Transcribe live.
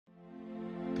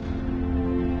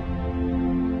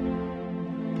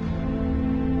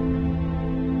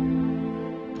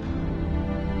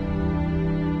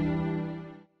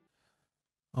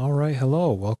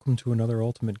Hello, welcome to another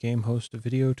Ultimate Game Host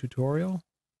video tutorial.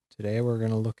 Today we're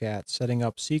going to look at setting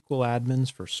up SQL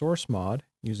admins for Sourcemod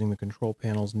using the control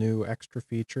panel's new extra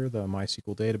feature, the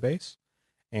MySQL database,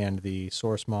 and the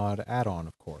Sourcemod add-on,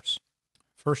 of course.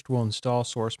 First we'll install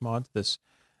Sourcemod, this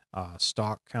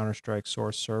stock Counter-Strike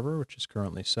source server, which is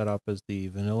currently set up as the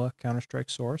vanilla Counter-Strike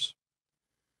source.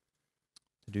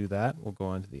 To do that, we'll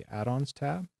go into the Add-ons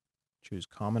tab, choose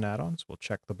Common Add-ons. We'll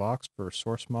check the box for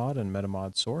Sourcemod and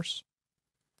MetaMod source.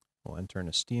 We'll enter in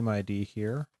a Steam ID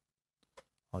here.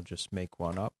 I'll just make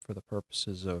one up for the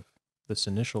purposes of this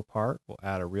initial part. We'll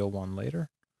add a real one later.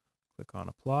 Click on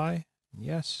Apply, and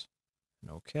Yes, and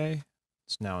OK.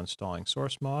 It's now installing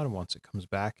Sourcemod, and once it comes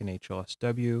back in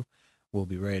HLSW, we'll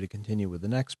be ready to continue with the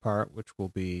next part, which will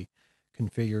be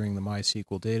configuring the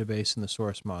MySQL database in the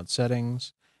Sourcemod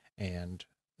settings and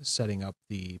setting up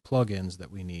the plugins that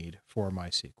we need for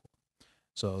MySQL.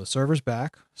 So the server's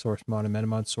back. Sourcemod and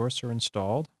MetaMod source are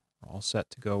installed. We're all set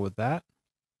to go with that.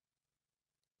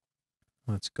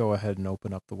 Let's go ahead and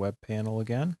open up the web panel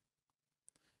again,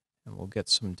 and we'll get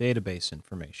some database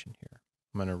information here.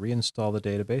 I'm going to reinstall the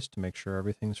database to make sure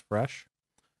everything's fresh.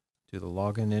 Do the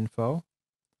login info.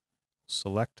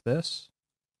 Select this.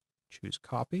 Choose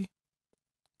copy.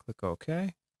 Click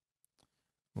OK.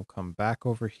 We'll come back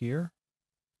over here.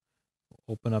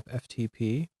 We'll open up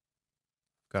FTP.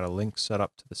 I've got a link set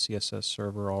up to the CSS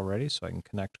server already, so I can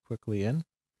connect quickly in.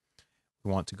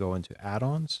 We want to go into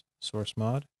Add-ons,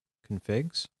 Sourcemod,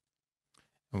 Configs,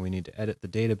 and we need to edit the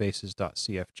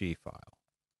databases.cfg file.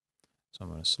 So I'm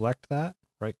going to select that,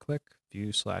 right-click,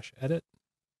 View/Edit.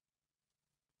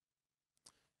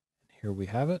 And here we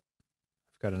have it.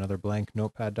 I've got another blank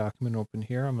Notepad document open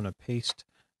here. I'm going to paste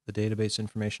the database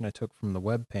information I took from the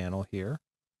web panel here.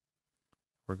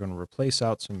 We're going to replace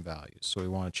out some values. So we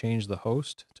want to change the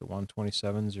host to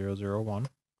 127.0.0.1.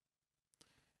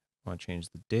 I want to change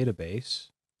the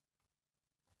database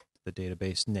to the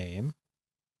database name.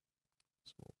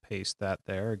 So we'll paste that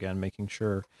there, again making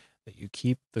sure that you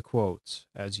keep the quotes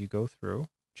as you go through.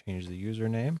 Change the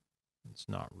username. It's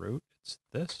not root, it's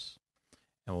this.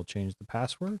 And we'll change the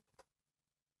password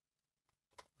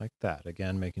like that.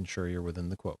 Again, making sure you're within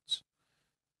the quotes.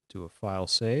 Do a file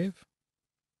save.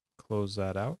 Close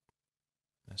that out.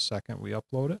 In a second, we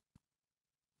upload it.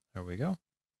 There we go.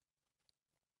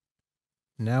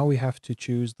 Now we have to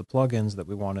choose the plugins that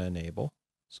we want to enable.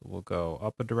 So we'll go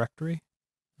up a directory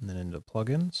and then into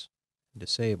plugins,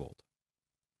 disabled.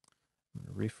 I'm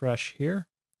going to refresh here.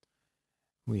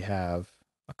 We have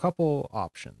a couple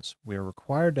options. We are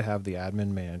required to have the admin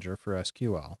manager for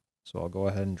SQL. So I'll go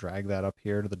ahead and drag that up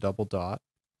here to the double dot,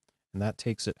 and that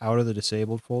takes it out of the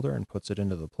disabled folder and puts it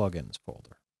into the plugins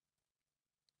folder.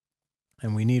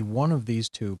 And we need one of these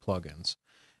two plugins.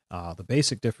 The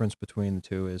basic difference between the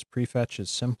two is Prefetch is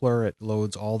simpler. It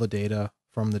loads all the data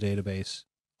from the database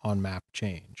on map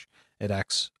change. It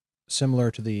acts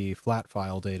similar to the flat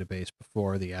file database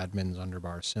before the admins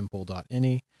underbar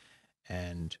simple.ini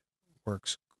and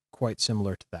works quite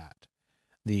similar to that.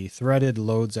 The threaded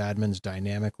loads admins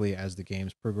dynamically as the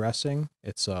game's progressing.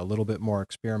 It's a little bit more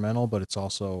experimental, but it's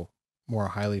also more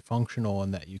highly functional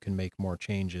in that you can make more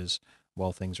changes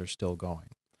while things are still going.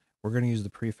 We're going to use the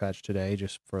prefetch today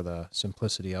just for the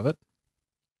simplicity of it.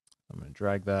 I'm going to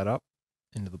drag that up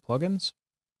into the plugins.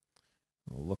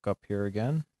 We'll look up here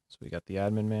again. So we got the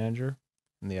admin manager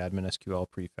and the admin SQL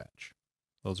prefetch.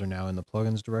 Those are now in the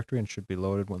plugins directory and should be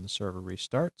loaded when the server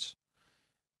restarts.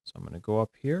 So I'm going to go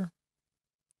up here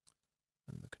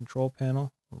in the control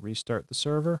panel. We'll restart the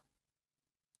server.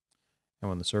 And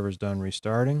when the server's done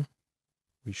restarting,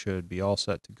 we should be all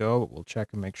set to go, but we'll check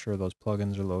and make sure those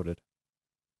plugins are loaded.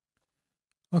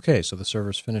 Okay, so the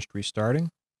server's finished restarting.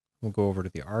 We'll go over to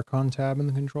the Archon tab in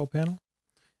the control panel,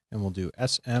 and we'll do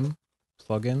SM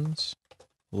plugins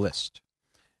list.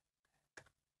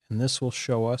 And this will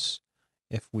show us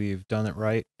if we've done it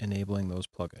right enabling those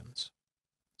plugins.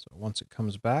 So once it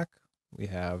comes back, we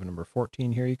have number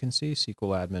 14 here you can see,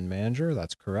 SQL Admin Manager.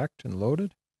 That's correct and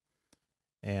loaded.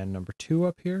 And number 2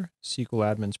 up here,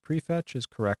 SQL Admin's Prefetch is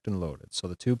correct and loaded. So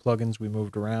the two plugins we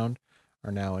moved around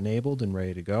are now enabled and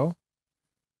ready to go.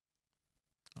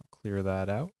 I'll clear that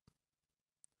out.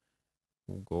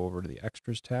 We'll go over to the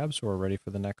Extras tab so we're ready for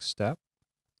the next step.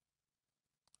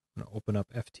 I'm going to open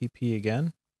up FTP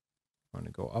again. I'm going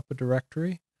to go up a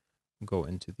directory, go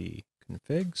into the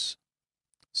Configs,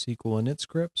 SQL init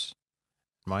scripts,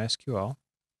 MySQL.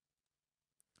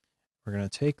 We're going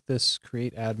to take this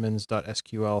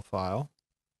createadmins.sql file.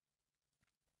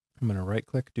 I'm going to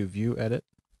right-click, do View Edit.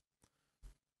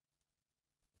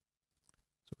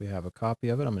 So we have a copy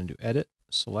of it. I'm going to do Edit,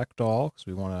 select all, because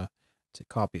we want to To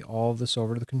copy all of this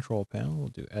over to the control panel, we'll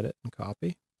do edit and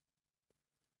copy.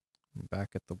 And back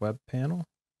at the web panel,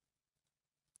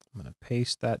 I'm going to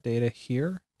paste that data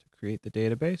here to create the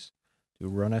database. Do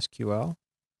run SQL.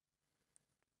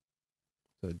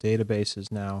 So the database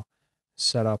is now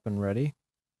set up and ready.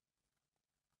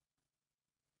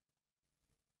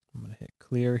 I'm going to hit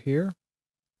clear here.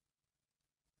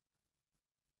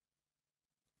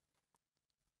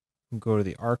 And go to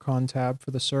the Archon tab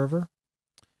for the server.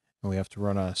 And we have to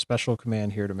run a special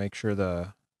command here to make sure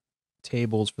the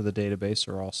tables for the database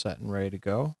are all set and ready to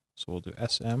go. So we'll do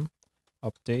sm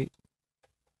update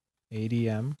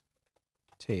adm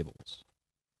tables.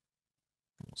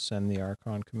 We'll send the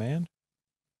Archon command.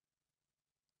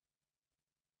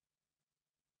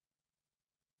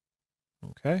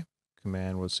 Okay,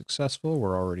 command was successful.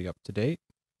 We're already up to date.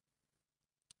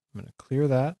 I'm going to clear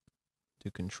that,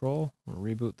 do control, and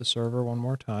reboot the server one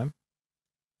more time.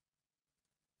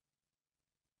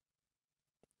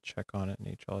 Check on it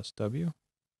in HLSW.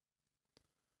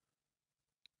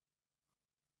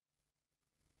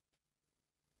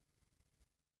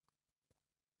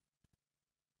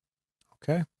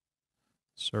 Okay,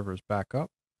 server's back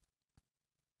up.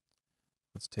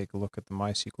 Let's take a look at the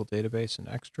MySQL database and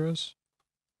extras.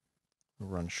 We'll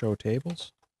run show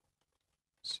tables,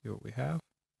 see what we have.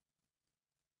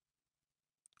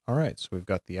 All right, so we've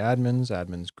got the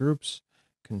admins groups,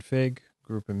 config,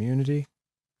 group immunity.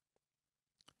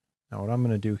 Now what I'm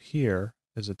going to do here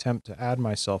is attempt to add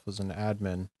myself as an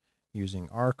admin using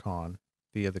Archon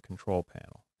via the control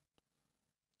panel.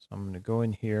 So I'm going to go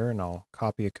in here and I'll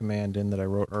copy a command in that I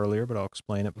wrote earlier, but I'll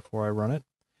explain it before I run it.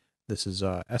 This is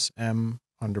sm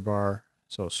underbar,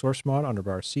 so sourcemod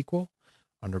underbar SQL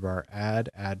underbar add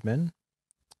admin,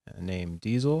 name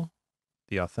Diesel.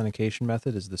 The authentication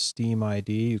method is the Steam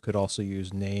ID. You could also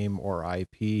use name or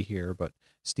IP here, but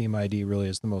Steam ID really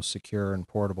is the most secure and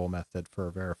portable method for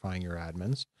verifying your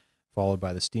admins, followed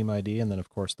by the Steam ID, and then of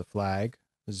course the flag,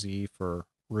 Z for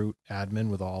root admin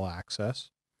with all access.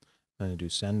 I'm going to do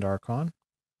send Archon.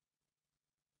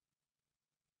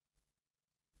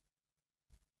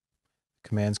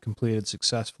 Command's completed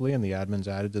successfully and the admin's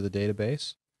added to the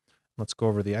database. Let's go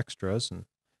over the extras and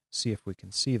see if we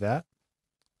can see that.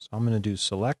 So I'm going to do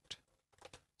select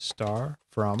star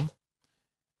from, and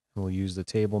we'll use the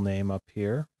table name up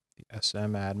here, the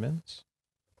SM admins.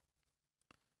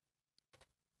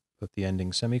 Put the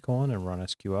ending semicolon and run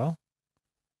SQL.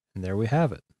 And there we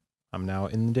have it. I'm now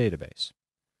in the database.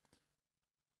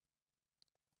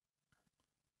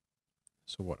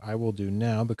 So what I will do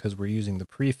now, because we're using the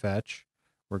prefetch,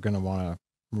 we're going to want to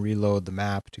reload the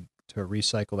map to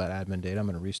recycle that admin data. I'm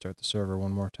going to restart the server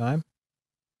one more time.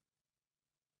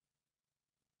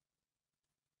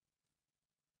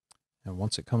 And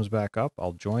once it comes back up,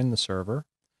 I'll join the server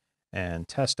and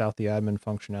test out the admin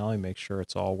functionality, make sure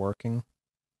it's all working.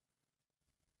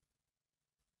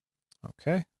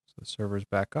 Okay, so the server's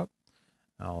back up.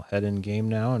 I'll head in game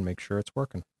now and make sure it's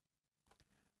working.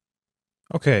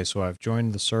 Okay, so I've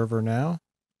joined the server now.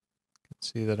 You can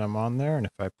see that I'm on there, and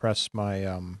if I press my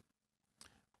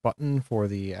button for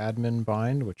the admin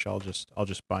bind, which I'll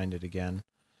just bind it again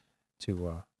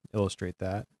to illustrate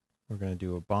that. We're going to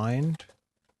do a bind,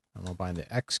 and we'll bind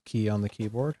the X key on the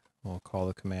keyboard. We'll call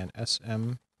the command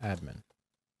sm admin.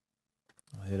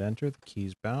 I'll hit enter, the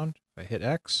key's bound. If I hit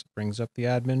X, it brings up the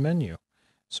admin menu.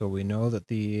 So we know that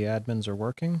the admins are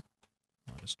working.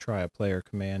 I'll just try a player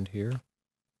command here.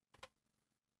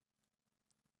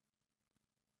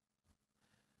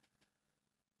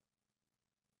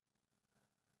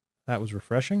 That was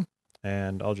refreshing.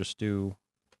 And I'll just do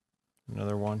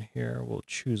another one here. We'll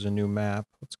choose a new map.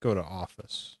 Let's go to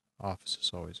Office. Office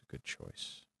is always a good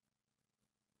choice.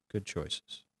 Good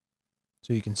choices.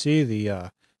 So you can see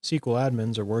the SQL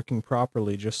admins are working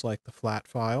properly just like the flat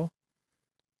file.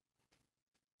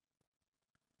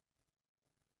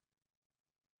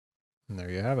 And there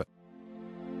you have it.